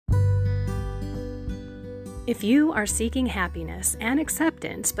If you are seeking happiness and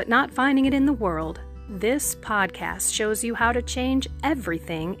acceptance but not finding it in the world, this podcast shows you how to change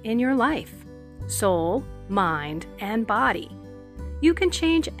everything in your life: soul, mind, and body. You can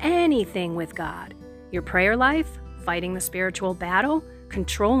change anything with God: your prayer life, fighting the spiritual battle,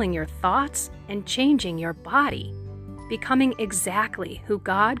 controlling your thoughts, and changing your body, becoming exactly who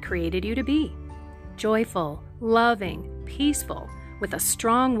God created you to be: joyful, loving, peaceful, with a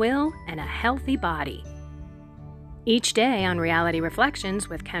strong will and a healthy body. Each day on Reality Reflections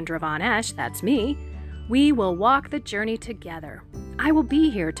with Kendra Von Esch, that's me, we will walk the journey together. I will be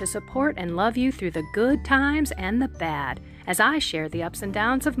here to support and love you through the good times and the bad as I share the ups and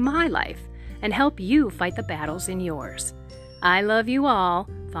downs of my life and help you fight the battles in yours. I love you all.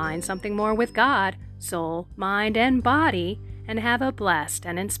 Find something more with God, soul, mind, and body, and have a blessed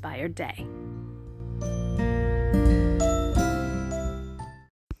and inspired day.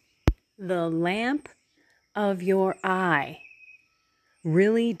 The lamp of your eye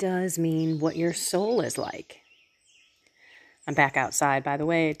really does mean what your soul is like. I'm back outside, by the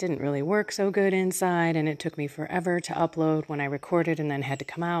way. It didn't really work so good inside, and it took me forever to upload when I recorded and then had to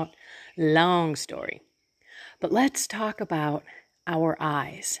come out. Long story. But let's talk about our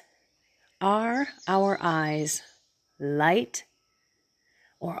eyes. Are our eyes light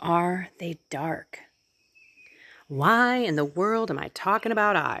or are they dark? Why in the world am I talking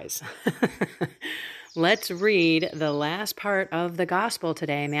about eyes? Let's read the last part of the gospel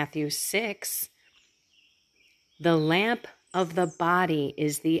today, Matthew 6. The lamp of the body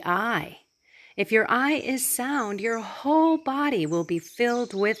is the eye. If your eye is sound, your whole body will be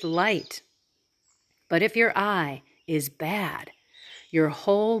filled with light. But if your eye is bad, your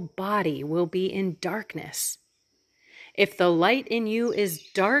whole body will be in darkness. If the light in you is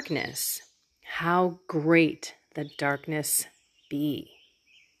darkness, how great the darkness be.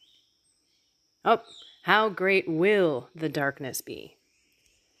 Oh, how great will the darkness be.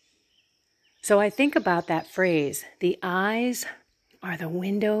 So I think about that phrase, the eyes are the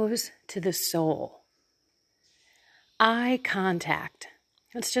windows to the soul. Eye contact.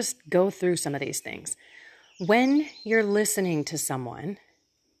 Let's just go through some of these things. When you're listening to someone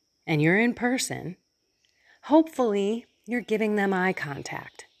and you're in person, hopefully you're giving them eye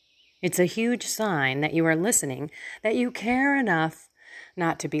contact. It's a huge sign that you are listening, that you care enough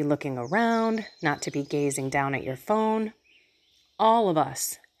not to be looking around, not to be gazing down at your phone. All of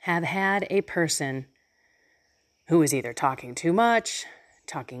us have had a person who is either talking too much,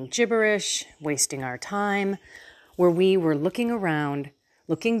 talking gibberish, wasting our time, where we were looking around,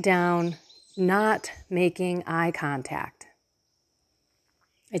 looking down, not making eye contact.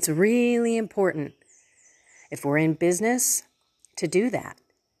 It's really important, if we're in business, to do that.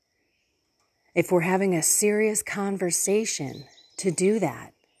 If we're having a serious conversation, to do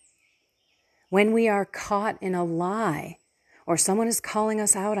that. When we are caught in a lie or someone is calling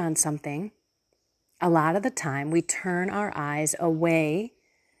us out on something, a lot of the time we turn our eyes away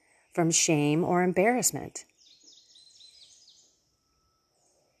from shame or embarrassment.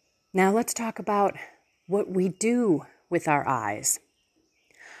 Now let's talk about what we do with our eyes.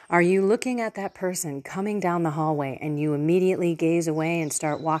 Are you looking at that person coming down the hallway and you immediately gaze away and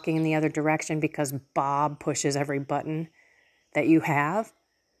start walking in the other direction because Bob pushes every button that you have?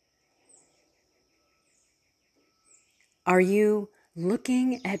 Are you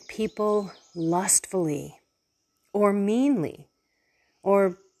looking at people lustfully or meanly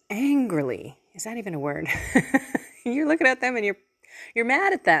or angrily? Is that even a word? You're looking at them and you're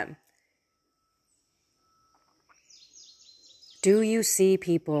mad at them. Do you see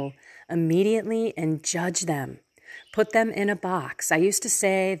people immediately and judge them? Put them in a box. I used to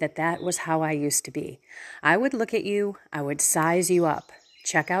say that was how I used to be. I would look at you, I would size you up,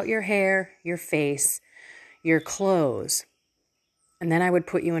 check out your hair, your face, your clothes, and then I would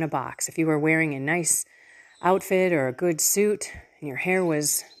put you in a box. If you were wearing a nice outfit or a good suit and your hair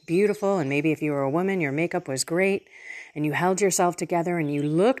was beautiful, and maybe if you were a woman, your makeup was great, and you held yourself together and you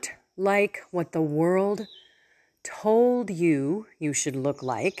looked like what the world told you should look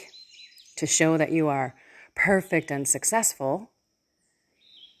like to show that you are perfect and successful,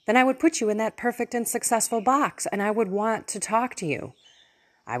 then I would put you in that perfect and successful box, and I would want to talk to you.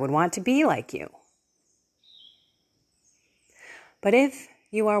 I would want to be like you. But if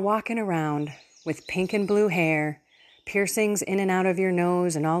you are walking around with pink and blue hair, piercings in and out of your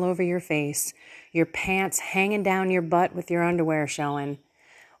nose and all over your face, your pants hanging down your butt with your underwear showing,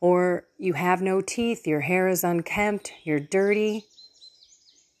 or you have no teeth, your hair is unkempt, you're dirty,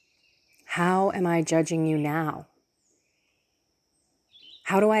 how am I judging you now?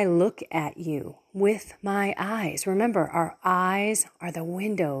 How do I look at you with my eyes? Remember, our eyes are the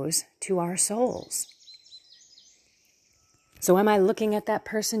windows to our souls. So am I looking at that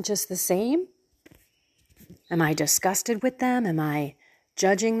person just the same? Am I disgusted with them? Am I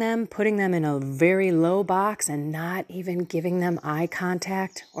judging them, putting them in a very low box and not even giving them eye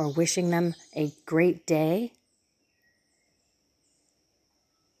contact or wishing them a great day?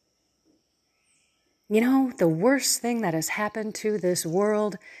 You know, the worst thing that has happened to this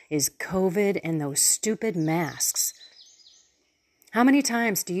world is COVID and those stupid masks. How many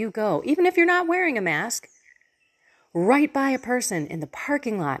times do you go, even if you're not wearing a mask, right by a person in the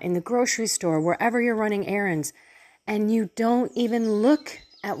parking lot, in the grocery store, wherever you're running errands, and you don't even look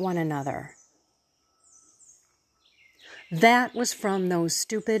at one another? That was from those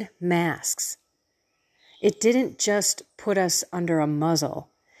stupid masks. It didn't just put us under a muzzle.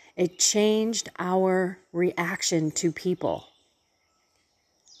 It changed our reaction to people.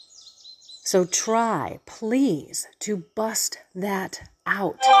 So try, please, to bust that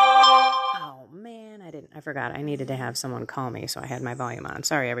out. Oh man, I forgot. I needed to have someone call me, so I had my volume on.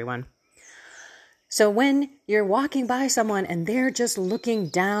 Sorry, everyone. So when you're walking by someone and they're just looking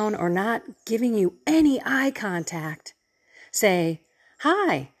down or not giving you any eye contact, say,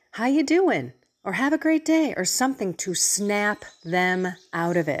 "Hi, how you doing?" Or "Have a great day," or something to snap them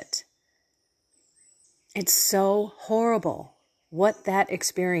out of it. It's so horrible what that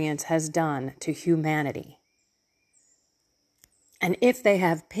experience has done to humanity. And if they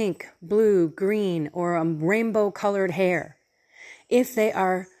have pink, blue, green, or a rainbow-colored hair, if they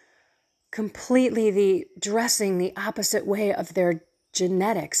are completely dressing the opposite way of their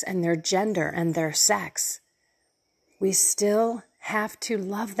genetics and their gender and their sex, we still have to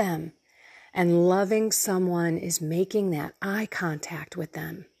love them. And loving someone is making that eye contact with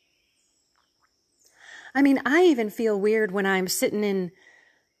them. I mean, I even feel weird when I'm sitting in,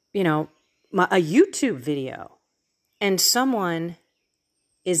 a YouTube video and someone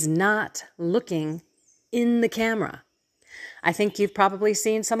is not looking in the camera. I think you've probably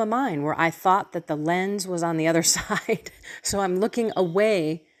seen some of mine where I thought that the lens was on the other side, so I'm looking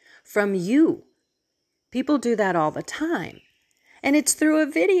away from you. People do that all the time. And it's through a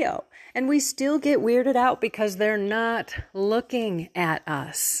video. And we still get weirded out because they're not looking at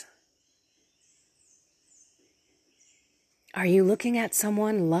us. Are you looking at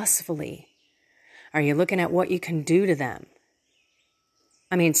someone lustfully? Are you looking at what you can do to them?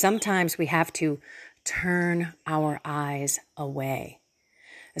 I mean, sometimes we have to turn our eyes away,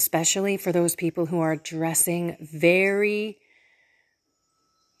 especially for those people who are dressing barely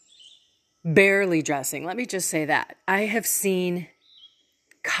dressing. Let me just say that. I have seen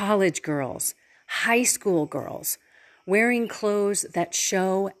college girls, high school girls, wearing clothes that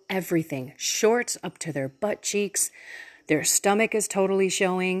show everything. Shorts up to their butt cheeks. Their stomach is totally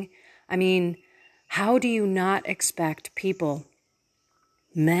showing. I mean, how do you not expect people,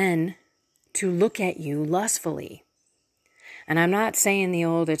 men, to look at you lustfully? And I'm not saying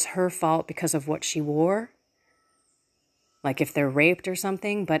it's her fault because of what she wore, like if they're raped or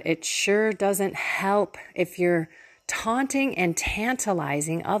something, but it sure doesn't help if you're taunting and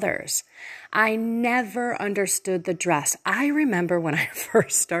tantalizing others. I never understood the dress. I remember when I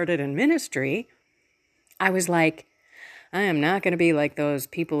first started in ministry, I was like, I am not going to be like those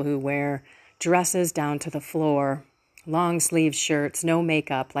people who wear dresses down to the floor, long sleeve shirts, no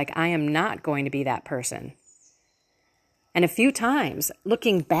makeup. Like, I am not going to be that person. And a few times,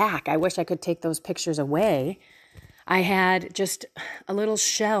 looking back, I wish I could take those pictures away. I had just a little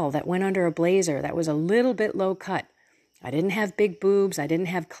shell that went under a blazer that was a little bit low cut. I didn't have big boobs, I didn't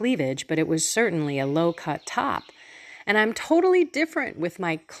have cleavage, but it was certainly a low cut top. And I'm totally different with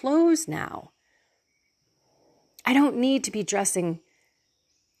my clothes now. I don't need to be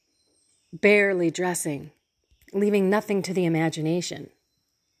barely dressing, leaving nothing to the imagination.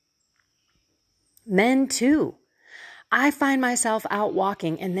 Men too. I find myself out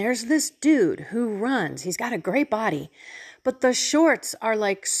walking and there's this dude who runs. He's got a great body, but the shorts are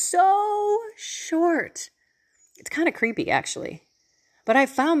like so short. It's kind of creepy, actually. But I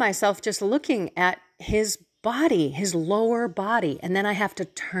found myself just looking at his body, his lower body, and then I have to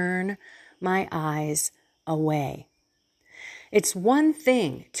turn my eyes away. It's one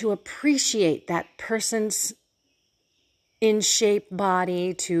thing to appreciate that person's in shape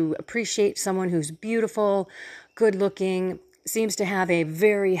body, to appreciate someone who's beautiful, good looking, seems to have a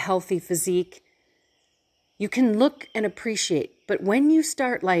very healthy physique. You can look and appreciate, but when you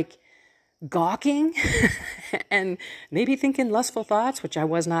start gawking and maybe thinking lustful thoughts, which I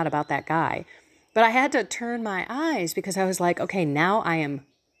was not about that guy, but I had to turn my eyes because I was like, okay, now I am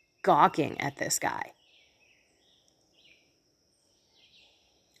gawking at this guy.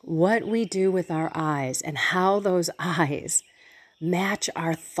 What we do with our eyes and how those eyes match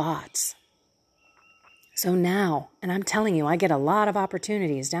our thoughts. So now, and I'm telling you, I get a lot of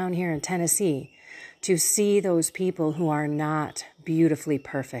opportunities down here in Tennessee to see those people who are not beautifully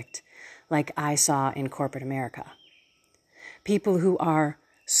perfect like I saw in corporate America. People who are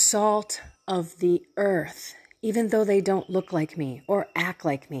salt of the earth, even though they don't look like me or act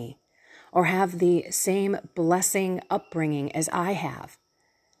like me or have the same blessing upbringing as I have.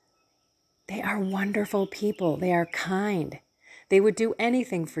 They are wonderful people. They are kind. They would do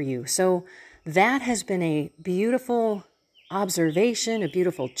anything for you. So that has been a beautiful observation, a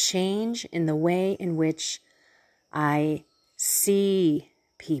beautiful change in the way in which I see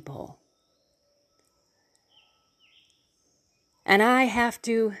people. And I have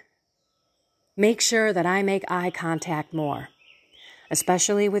to make sure that I make eye contact more,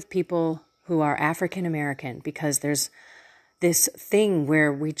 especially with people who are African American, because there's this thing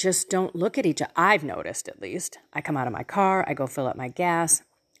where we just don't look at each other. I've noticed, at least. I come out of my car, I go fill up my gas,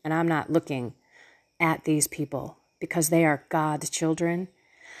 and I'm not looking at these people because they are God's children.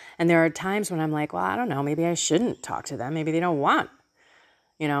 And there are times when I'm like, well, I don't know, maybe I shouldn't talk to them. Maybe they don't want,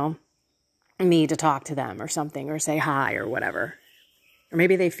 me to talk to them or something, or say hi or whatever. Or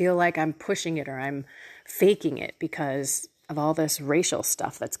maybe they feel like I'm pushing it or I'm faking it because of all this racial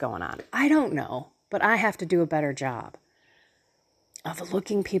stuff that's going on. I don't know, but I have to do a better job of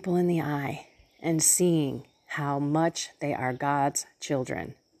looking people in the eye and seeing how much they are God's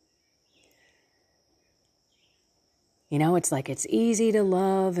children. It's like it's easy to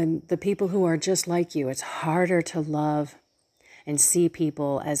love and the people who are just like you. It's harder to love and see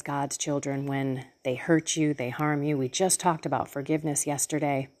people as God's children when they hurt you, they harm you. We just talked about forgiveness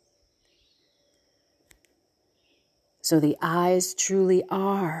yesterday. So the eyes truly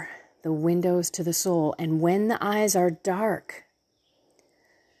are the windows to the soul. And when the eyes are dark,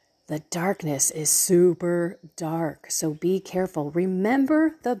 the darkness is super dark. So be careful.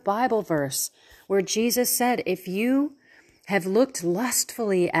 Remember the Bible verse where Jesus said, if you have looked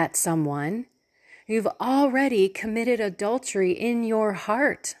lustfully at someone, you've already committed adultery in your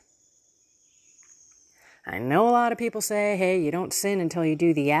heart. I know a lot of people say, hey, you don't sin until you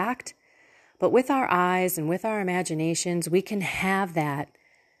do the act. But with our eyes and with our imaginations, we can have that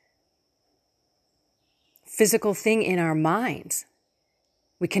physical thing in our minds.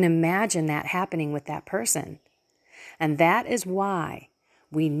 We can imagine that happening with that person. And that is why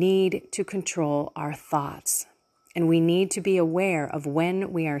we need to control our thoughts. And we need to be aware of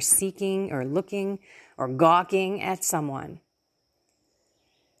when we are seeking or looking or gawking at someone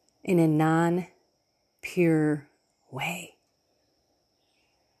in a non-pure way.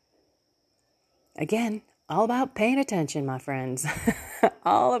 Again, all about paying attention, my friends.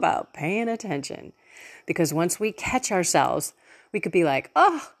 All about paying attention. Because once we catch ourselves, we could be like,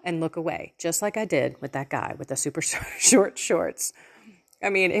 oh, and look away. Just like I did with that guy with the super short shorts. I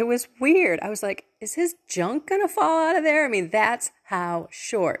mean, it was weird. I was like, is his junk going to fall out of there? I mean, that's how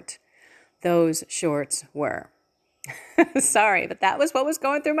short those shorts were. Sorry, but that was what was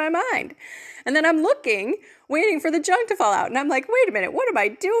going through my mind. And then I'm looking, waiting for the junk to fall out. And I'm like, wait a minute, what am I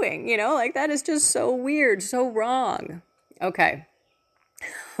doing? That is just so weird, so wrong. Okay,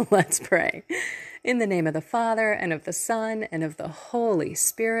 let's pray. In the name of the Father, and of the Son, and of the Holy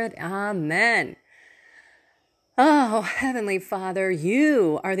Spirit. Amen. Oh, Heavenly Father,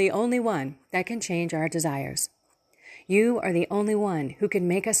 you are the only one that can change our desires. You are the only one who can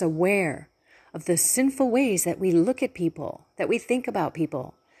make us aware of the sinful ways that we look at people, that we think about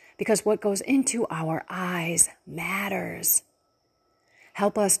people, because what goes into our eyes matters.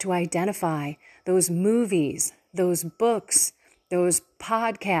 Help us to identify those movies, those books, those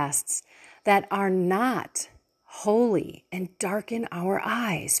podcasts that are not holy and darken our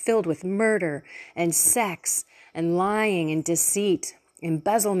eyes, filled with murder and sex and lying and deceit,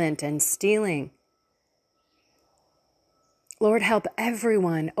 embezzlement and stealing. Lord, help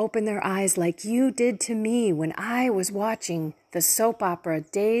everyone open their eyes like you did to me when I was watching the soap opera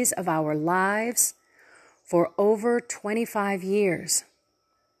Days of Our Lives for over 25 years.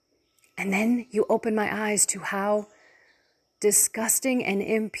 And then you opened my eyes to how disgusting and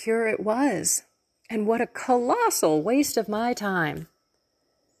impure it was, and what a colossal waste of my time.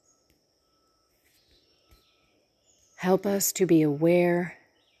 Help us to be aware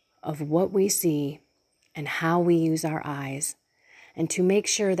of what we see and how we use our eyes, and to make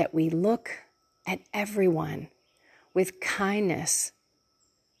sure that we look at everyone with kindness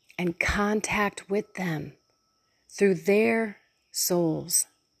and contact with them through their souls,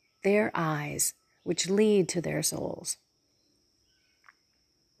 their eyes, which lead to their souls.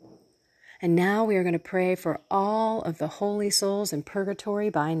 And now we are going to pray for all of the holy souls in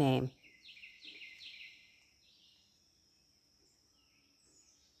purgatory by name.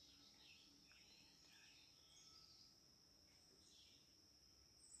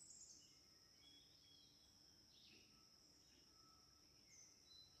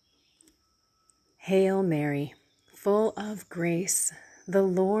 Hail Mary, full of grace, the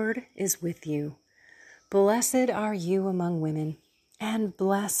Lord is with you. Blessed are you among women, and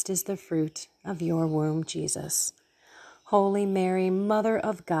blessed is the fruit of your womb, Jesus. Holy Mary, Mother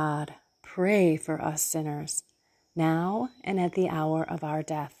of God, pray for us sinners, now and at the hour of our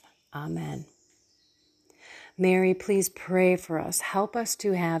death. Amen. Mary, please pray for us. Help us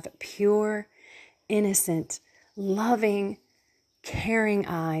to have pure, innocent, loving, caring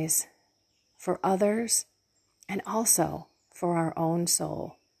eyes for others and also for our own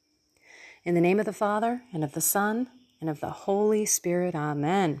soul. In the name of the Father, and of the Son, and of the Holy Spirit.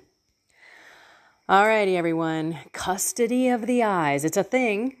 Amen. Alrighty, everyone. Custody of the eyes. It's a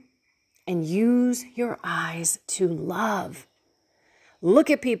thing. And use your eyes to love.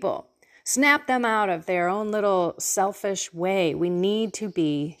 Look at people. Snap them out of their own little selfish way. We need to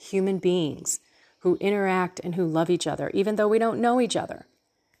be human beings who interact and who love each other, even though we don't know each other.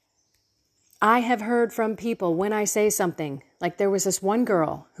 I have heard from people when I say something, like there was this one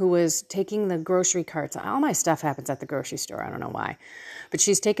girl who was taking the grocery carts. All my stuff happens at the grocery store. I don't know why. But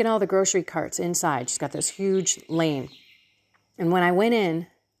she's taking all the grocery carts inside. She's got this huge lane. And when I went in,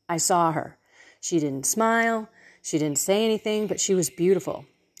 I saw her. She didn't smile. She didn't say anything, but she was beautiful.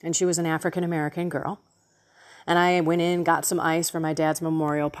 And she was an African-American girl. And I went in, got some ice for my dad's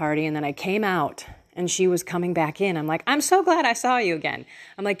memorial party, and then I came out. And she was coming back in. I'm like, I'm so glad I saw you again.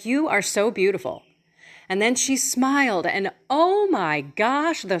 I'm like, you are so beautiful. And then she smiled. And oh my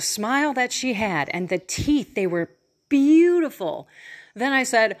gosh, the smile that she had and the teeth, they were beautiful. Then I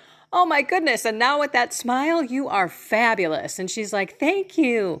said, oh my goodness. And now with that smile, you are fabulous. And she's like, thank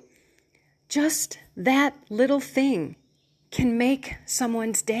you. Just that little thing can make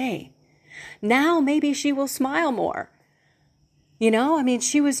someone's day. Now maybe she will smile more. You know, I mean,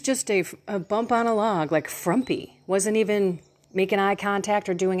 she was just a bump on a log, like frumpy, wasn't even making eye contact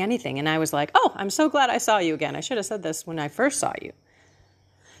or doing anything. And I was like, oh, I'm so glad I saw you again. I should have said this when I first saw you.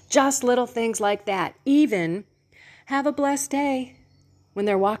 Just little things like that. Even have a blessed day when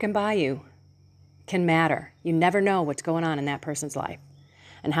they're walking by you can matter. You never know what's going on in that person's life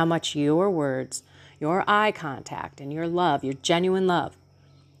and how much your words, your eye contact, and your love, your genuine love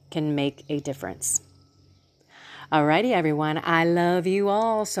can make a difference. Alrighty, everyone. I love you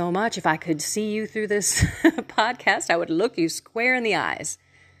all so much. If I could see you through this podcast, I would look you square in the eyes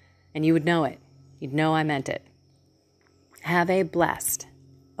and you would know it. You'd know I meant it. Have a blessed,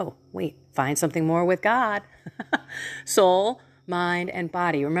 find something more with God. Soul, mind, and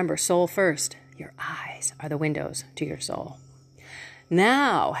body. Remember, soul first. Your eyes are the windows to your soul.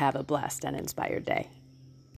 Now have a blessed and inspired day.